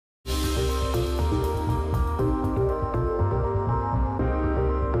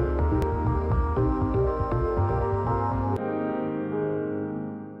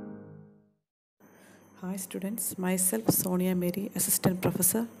students, myself Sonia Mary, Assistant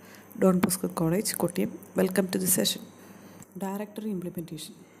Professor, Don Bosco College, Kottayam. Welcome to the session. Directory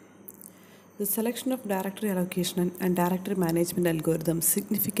implementation. The selection of directory allocation and directory management algorithms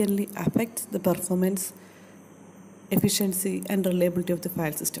significantly affects the performance, efficiency, and reliability of the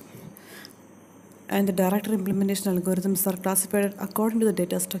file system. And the directory implementation algorithms are classified according to the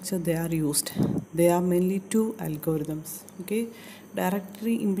data structure they are used. They are mainly two algorithms. Okay,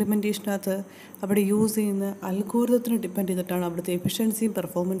 directory implementation അവിടെ use ചെയ്യുന്ന അൽഗോരിതത്തിനെ depend ചെയ്തിട്ടാണ് അവിടുത്തെ എഫിഷ്യൻസിയും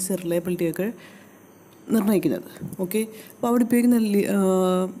പെർഫോമൻസും റിലയബിലിറ്റിയൊക്കെ നിർണ്ണയിക്കുന്നത്. Okay, അപ്പോൾ അവിടെ ഉപയോഗിക്കുന്ന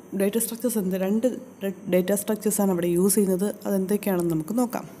data structures രണ്ട് ഡേറ്റ സ്ട്രക്ചേഴ്സാണ് അവിടെ യൂസ് ചെയ്യുന്നത്. അതെന്തൊക്കെയാണെന്ന് നമുക്ക്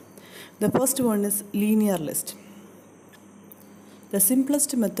നോക്കാം. The first one is linear list. The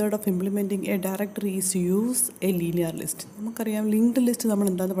simplest method of implementing a directory is to use a linear list. നമുക്കറിയാം ലിങ്ക്ഡ് ലിസ്റ്റ് നമ്മൾ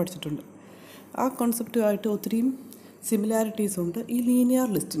എന്താണെന്ന് പഠിച്ചിട്ടുണ്ട്. ആ കോൺസെപ്റ്റുമായിട്ട് ഒത്തിരിയും സിമിലാരിറ്റീസ് ഉണ്ട് ഈ linear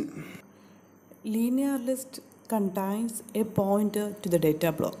ലിസ്റ്റിന്. Linear list contains A pointer to the data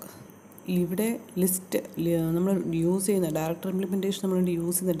block. ഇവിടെ list നമ്മൾ യൂസ് ചെയ്യുന്ന ഡയറക്ടറി ഇംപ്ലിമെൻറ്റേഷൻ നമ്മൾ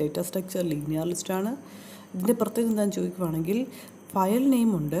യൂസ് ചെയ്യുന്ന ഡേറ്റ സ്ട്രക്ചർ ലീനിയർ ലിസ്റ്റാണ്. ഇതിൻ്റെ പ്രത്യേകത എന്താണെന്ന് ചോദിക്കുകയാണെങ്കിൽ ഫയൽ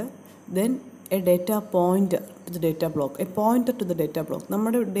നെയിം ഉണ്ട്, then A data pointer to the data block, A pointer to the data block.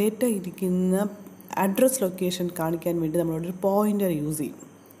 നമ്മുടെ ഡേറ്റ ഇരിക്കുന്ന അഡ്രസ് ലൊക്കേഷൻ കാണിക്കാൻ വേണ്ടി നമ്മളവിടെ ഒരു പോയിൻ്റർ യൂസ് ചെയ്യും.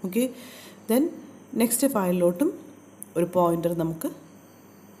 ഓക്കെ, ദെൻ നെക്സ്റ്റ് ഫയലിലോട്ടും ഒരു പോയിൻ്റർ നമുക്ക്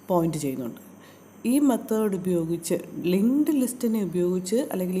പോയിൻ്റ് ചെയ്യുന്നുണ്ട്. ഈ മെത്തേഡ് ഉപയോഗിച്ച് ലിങ്ക്ഡ് ലിസ്റ്റിനെ ഉപയോഗിച്ച്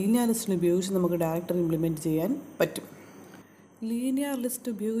അല്ലെങ്കിൽ ലീനിയർ ലിസ്റ്റിനെ ഉപയോഗിച്ച് നമുക്ക് ഡയറക്ടറി ഇംപ്ലിമെൻറ്റ് ചെയ്യാൻ പറ്റും. ലീനിയർ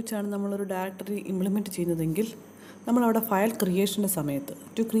ലിസ്റ്റ് ഉപയോഗിച്ചാണ് നമ്മളൊരു ഡയറക്ടറി ഇംപ്ലിമെൻറ്റ് ചെയ്യുന്നതെങ്കിൽ നമ്മളവിടെ ഫയൽ ക്രിയേഷൻ്റെ സമയത്ത്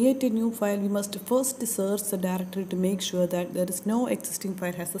to create A new file we must first search the directory to make sure that there is no existing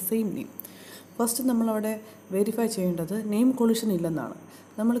file has the same name. First നമ്മളവിടെ verify ചെയ്യേണ്ടത് name collision ഇല്ലെന്നാണ്.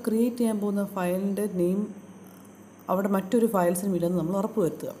 നമ്മൾ create ചെയ്യാൻ പോകുന്ന ഫയലിൻ്റെ name അവിടെ മറ്റൊരു ഫയൽസിനും ഇല്ലെന്ന് നമ്മൾ ഉറപ്പ്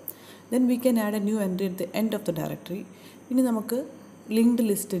വരുത്തുക. Then we can add A new entry at the end of the directory. ഇനി നമുക്ക് ലിങ്ക്ഡ്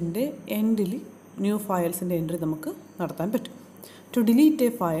ലിസ്റ്റിൻ്റെ എൻഡിൽ ന്യൂ ഫയൽസിൻ്റെ എൻട്രി നമുക്ക് നടത്താൻ പറ്റും. To delete a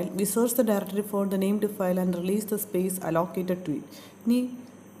file, we search the directory for the named file and release the space allocated to it. ഇനി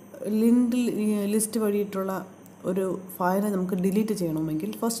linked list വഴിയിട്ടുള്ള ഒരു file നമുക്ക് delete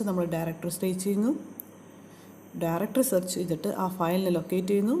ചെയ്യണമെങ്കിൽ ഫസ്റ്റ് നമ്മൾ ഡയറക്ടറി സെർച്ച് ചെയ്യുന്നു. ഡയറക്ടറി സെർച്ച് ചെയ്തിട്ട് ആ ഫയലിനെ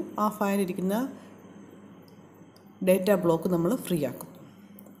ലൊക്കേറ്റ് ചെയ്യുന്നു. ആ ഫയലിരിക്കുന്ന ഡേറ്റ ബ്ലോക്ക് നമ്മൾ ഫ്രീ ആക്കുന്നു.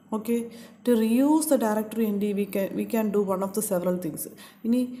 Okay, to reuse the directory entry we can do one of the several things.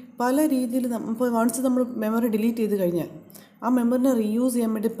 ഇനി പല രീതിയിൽ ഇപ്പോൾ വൺസ് നമ്മൾ മെമ്മറി ഡിലീറ്റ് ചെയ്ത് കഴിഞ്ഞാൽ ആ മെമ്മറിനെ റീയൂസ്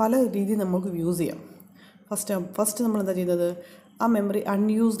ചെയ്യാൻ വേണ്ടി പല രീതിയിൽ നമുക്ക് യൂസ് ചെയ്യാം. ഫസ്റ്റ് നമ്മൾ എന്താ ചെയ്യുന്നത്, ആ മെമ്മറി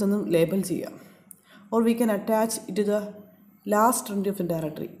അൺയൂസ്ഡ് എന്ന് ലേബൽ ചെയ്യാം. Or we can attach it the last entry of the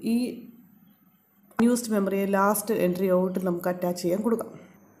directory. ഈ അൺയൂസ്ഡ് മെമ്മറിയെ ലാസ്റ്റ് എൻട്രിയോട്ട് നമുക്ക് അറ്റാച്ച് ചെയ്യാൻ കൊടുക്കാം.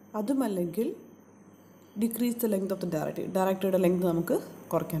 അതുമല്ലെങ്കിൽ decrease the length of the ഡയറക്ടറിയുടെ length നമുക്ക്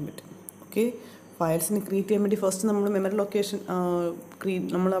കുറയ്ക്കാൻ പറ്റും. ഓക്കെ, ഫയൽസിന് ക്രിയേറ്റ് ചെയ്യാൻ വേണ്ടി ഫസ്റ്റ് നമ്മൾ മെമ്മറി ലൊക്കേഷൻ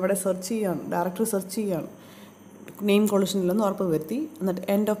നമ്മളവിടെ സെർച്ച് ചെയ്യുകയാണ്, ഡയറക്ടറി സെർച്ച് ചെയ്യുകയാണ്, നെയിം കൊളിഷൻ ഇല്ലെന്ന് ഉറപ്പ് വരുത്തി. എന്നിട്ട്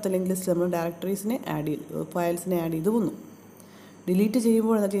end of the link list നമ്മൾ ഡയറക്ടറീസിനെ ആഡ് ചെയ്തു, ഫയൽസിനെ ആഡ് ചെയ്ത് വന്നു. ഡിലീറ്റ്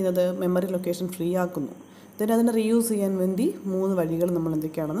ചെയ്യുമ്പോൾ എന്താ ചെയ്യുന്നത്, മെമ്മറി ലൊക്കേഷൻ ഫ്രീ ആക്കുന്നു. then അതിനെ റീയൂസ് ചെയ്യാൻ വേണ്ടി 3 വഴികൾ നമ്മൾ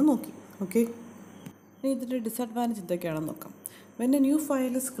എന്തൊക്കെയാണെന്ന് നോക്കി. ഓക്കെ, ഇനി ഇതിൻ്റെ ഡിസഡ്വാൻറ്റേജ് എന്തൊക്കെയാണെന്ന് നോക്കാം. when a new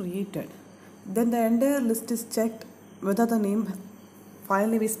file is created, then the entire list is checked whether the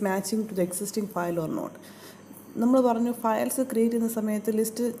file name is matching to the existing file or not. നമ്മൾ പറഞ്ഞു ഫയൽസ് ക്രിയേറ്റ് ചെയ്യുന്ന സമയത്ത്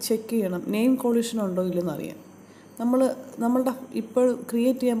ലിസ്റ്റ് ചെക്ക് ചെയ്യണം, നെയിം കൊളിഷൻ ഉണ്ടോ ഇല്ലെന്ന് അറിയാൻ. നമ്മളുടെ ഇപ്പോൾ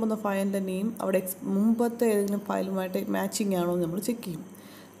ക്രിയേറ്റ് ചെയ്യാൻ പോകുന്ന ഫയലിൻ്റെ നെയിം അവിടെ മുമ്പത്തെ ഏതെങ്കിലും ഫയലുമായിട്ട് മാച്ചിങ് ആണോ എന്ന് നമ്മൾ ചെക്ക് ചെയ്യും.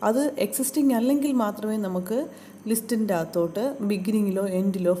 അത് എക്സിസ്റ്റിംഗ് അല്ലെങ്കിൽ മാത്രമേ നമുക്ക് ലിസ്റ്റിൻ്റെ അകത്തോട്ട് ബിഗിനിങ്ങിലോ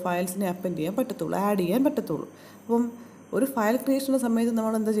എൻഡിലോ ഫയൽസിനെ അപ്പെൻഡ് ചെയ്യാൻ പറ്റത്തുള്ളൂ, ആഡ് ചെയ്യാൻ പറ്റത്തുള്ളൂ. അപ്പം ഒരു ഫയൽ ക്രിയേഷൻ്റെ സമയത്ത്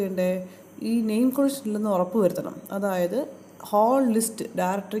നമ്മൾ എന്താ ചെയ്യേണ്ടത്, ഈ നെയിം കൊളിഷൻ ഇല്ലെന്ന് ഉറപ്പ് വരുത്തണം. അതായത് ഹോൾ ലിസ്റ്റ്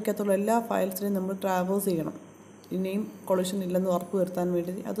ഡയറക്ടറിക്കകത്തുള്ള എല്ലാ ഫയൽസിനെയും നമ്മൾ ട്രാവേഴ്സ് ചെയ്യണം. ഈ നെയിം കൊളിഷൻ ഇല്ലെന്ന് ഉറപ്പ് വരുത്താൻ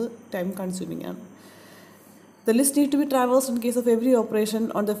വേണ്ടി അത് ടൈം കൺസ്യൂമിംഗ് ആണ്. The list need to be traversed in case of every operation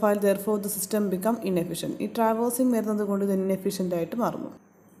on the file, therefore the system become inefficient. ഈ ട്രാവേഴ്സിങ് വരുന്നത് കൊണ്ട് ഇത് ഇൻഎഫിഷ്യൻ്റ് ആയിട്ട് മാറുന്നു.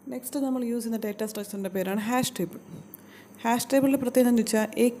 നെക്സ്റ്റ് നമ്മൾ യൂസ് ചെയ്യുന്ന ഡേറ്റ സ്ട്രക്ചറിൻ്റെ പേരാണ് ഹാഷ് ടേബിൾ. ഹാഷ് ടേബിളിൻ്റെ പ്രത്യേകത എന്ന് വെച്ചാൽ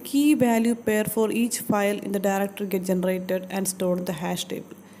A key value pair for each file in the directory get generated and stored in the hash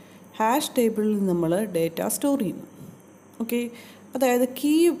table. Hash ടേബിളിൽ നമ്മൾ ഡേറ്റ സ്റ്റോർ ചെയ്യുന്നു. ഓക്കെ, അതായത്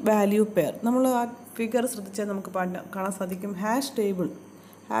കീ വാല്യൂ പെയർ, നമ്മൾ ആ ഫിഗർ ശ്രദ്ധിച്ചാൽ നമുക്ക് കാണാൻ സാധിക്കും. ഹാഷ്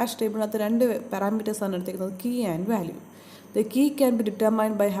ടേബിളിനകത്ത് 2 പാരാമീറ്റേഴ്സാണ് എടുത്തിരിക്കുന്നത്, key and value. The key can be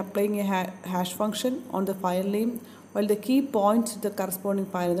determined by applying A hash function on the file name while the key points to the corresponding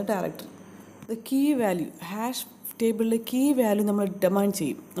file in the directory. The key value, hash ടേബിളിലെ key value നമ്മൾ determine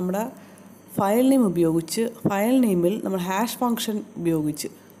ചെയ്യും. നമ്മുടെ file name ഉപയോഗിച്ച് file നെയിമിൽ നമ്മൾ hash function ഉപയോഗിച്ച്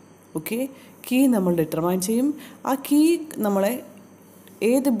okay key നമ്മൾ determine ചെയ്യും. ആ key നമ്മളെ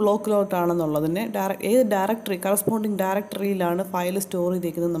ഏത് ബ്ലോക്കിലോട്ടാണെന്നുള്ളതിനെ ഏത് ഡയറക്ടറി കറസ്പോണ്ടിങ് ഡയറക്ടറിയിലാണ് ഫയൽ സ്റ്റോർ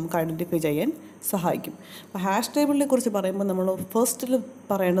ചെയ്തിരിക്കുന്നത് നമുക്ക് ഐഡൻറ്റിഫൈ ചെയ്യാൻ സഹായിക്കും. അപ്പോൾ ഹാഷ് ടേബിളിനെ കുറിച്ച് പറയുമ്പോൾ നമ്മൾ ഫസ്റ്റിൽ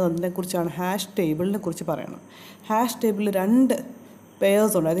പറയേണ്ടത് അതിനെക്കുറിച്ചാണ്. ഹാഷ് ടേബിളിനെ കുറിച്ച് പറയണം. ഹാഷ് ടേബിളിൽ 2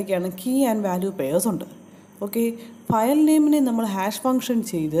 പെയേഴ്സ് ഉണ്ട്. അതൊക്കെയാണ് കീ ആൻഡ് വാല്യൂ പെയേഴ്സ് ഉണ്ട്. ഓക്കെ, ഫയൽ നെയിമിനെ നമ്മൾ ഹാഷ് ഫങ്ഷൻ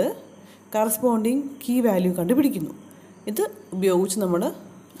ചെയ്ത് കറസ്പോണ്ടിങ് കീ വാല്യൂ കണ്ടുപിടിക്കുന്നു. ഇത് ഉപയോഗിച്ച് നമ്മൾ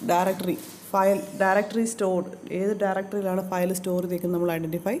ഡയറക്ടറി സ്റ്റോർ ഏത് ഡയറക്ടറിയിലാണ് ഫയൽ സ്റ്റോർ ചെയ്തേക്കുന്നത് നമ്മൾ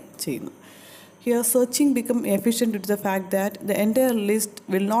ഐഡൻറ്റിഫൈ ചെയ്യുന്നു. Here searching become efficient to the fact that the entire list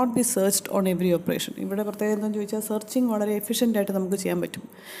will not be searched on every operation. ഇവിടെ പ്രത്യേകം എന്താണെന്ന് ചോദിച്ചാൽ സെർച്ചിങ് വളരെ എഫിഷ്യൻ്റായിട്ട് നമുക്ക് ചെയ്യാൻ പറ്റും.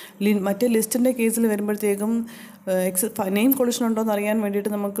 മറ്റേ ലിസ്റ്റിൻ്റെ കേസിൽ വരുമ്പോഴത്തേക്കും നെയിം കൊളിഷൻ ഉണ്ടോ എന്ന് അറിയാൻ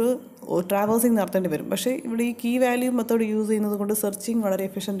വേണ്ടിയിട്ട് നമുക്ക് ട്രാവേഴ്സിങ് നടത്തേണ്ടി വരും. പക്ഷേ ഇവിടെ ഈ കീ വാല്യൂ മെത്തേഡ് യൂസ് ചെയ്യുന്നത് കൊണ്ട് സെർച്ചിങ് വളരെ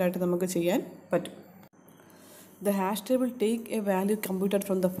എഫിഷ്യൻ്റായിട്ട് നമുക്ക് ചെയ്യാൻ പറ്റും. The hash table take a value computed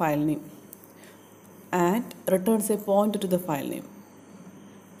from the file name and returns a pointer to the file name.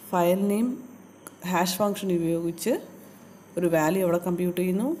 File name hash function ഉപയോഗിച്ച് ഒരു വാല്യൂ അവിടെ കമ്പ്യൂട്ട്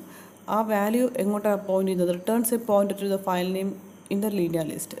ചെയ്യുന്നു. ആ വാല്യൂ എങ്ങോട്ടാണ് പോയിന്റ് ചെയ്യുന്നത്? Returns A pointer to the file name in the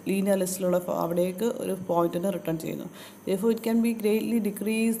linear ലിസ്റ്റിലുള്ള അവിടേക്ക് ഒരു പോയിന്റിനെ റിട്ടേൺ ചെയ്യുന്നു. therefore it can be greatly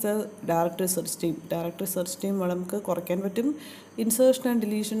decrease the directory search time നമുക്ക് കുറയ്ക്കാൻ പറ്റും. Insertion and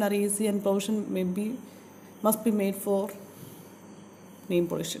deletion are easy and provision must be made for name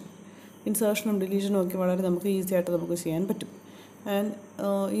position. ഇൻസേർഷനും ഡിലീഷനും ഒക്കെ വളരെ നമുക്ക് ഈസി ആയിട്ട് നമുക്ക് ചെയ്യാൻ പറ്റും. ആൻഡ്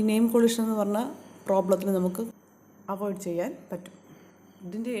ഈ നെയിം കൊളിഷൻ എന്ന് പറഞ്ഞ പ്രോബ്ലത്തിന് നമുക്ക് അവോയ്ഡ് ചെയ്യാൻ പറ്റും.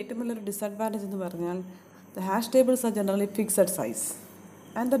 ഇതിൻ്റെ ഏറ്റവും വലിയൊരു ഡിസഡ്വാൻറ്റേജ് എന്ന് പറഞ്ഞാൽ the hash tables are generally fixed size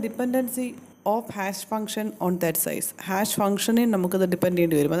and the dependency of hash function on that size. Hash ഫങ്ഷനെ നമുക്കത് ഡിപ്പെൻഡ്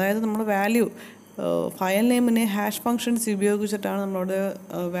ചെയ്യേണ്ടി വരും. അതായത് നമ്മൾ ഫയൽ നെയിമിനെ ഹാഷ് ഫങ്ഷൻസ് ഉപയോഗിച്ചിട്ടാണ് നമ്മളോട്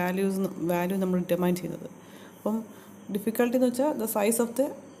വാല്യൂ നമ്മൾ ഡിറ്റർമൈൻ ചെയ്യുന്നത്. അപ്പം ഡിഫിക്കൽട്ടി എന്ന് വെച്ചാൽ the size of the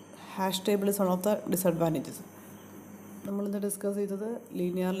hash table is one of the disadvantages. നമ്മളിന്ന് ഡിസ്കസ് ചെയ്തത്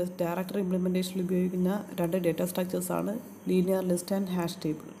ലീനിയർ ലിസ്റ്റ് ഡയറക്ടറി ഇംപ്ലിമെൻറ്റേഷനിൽ ഉപയോഗിക്കുന്ന 2 data സ്ട്രക്ചേഴ്സാണ് linear list and hash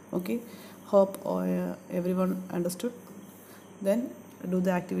table. Okay, hope everyone understood. Then do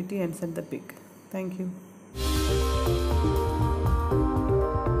the activity and send the pic. Thank you.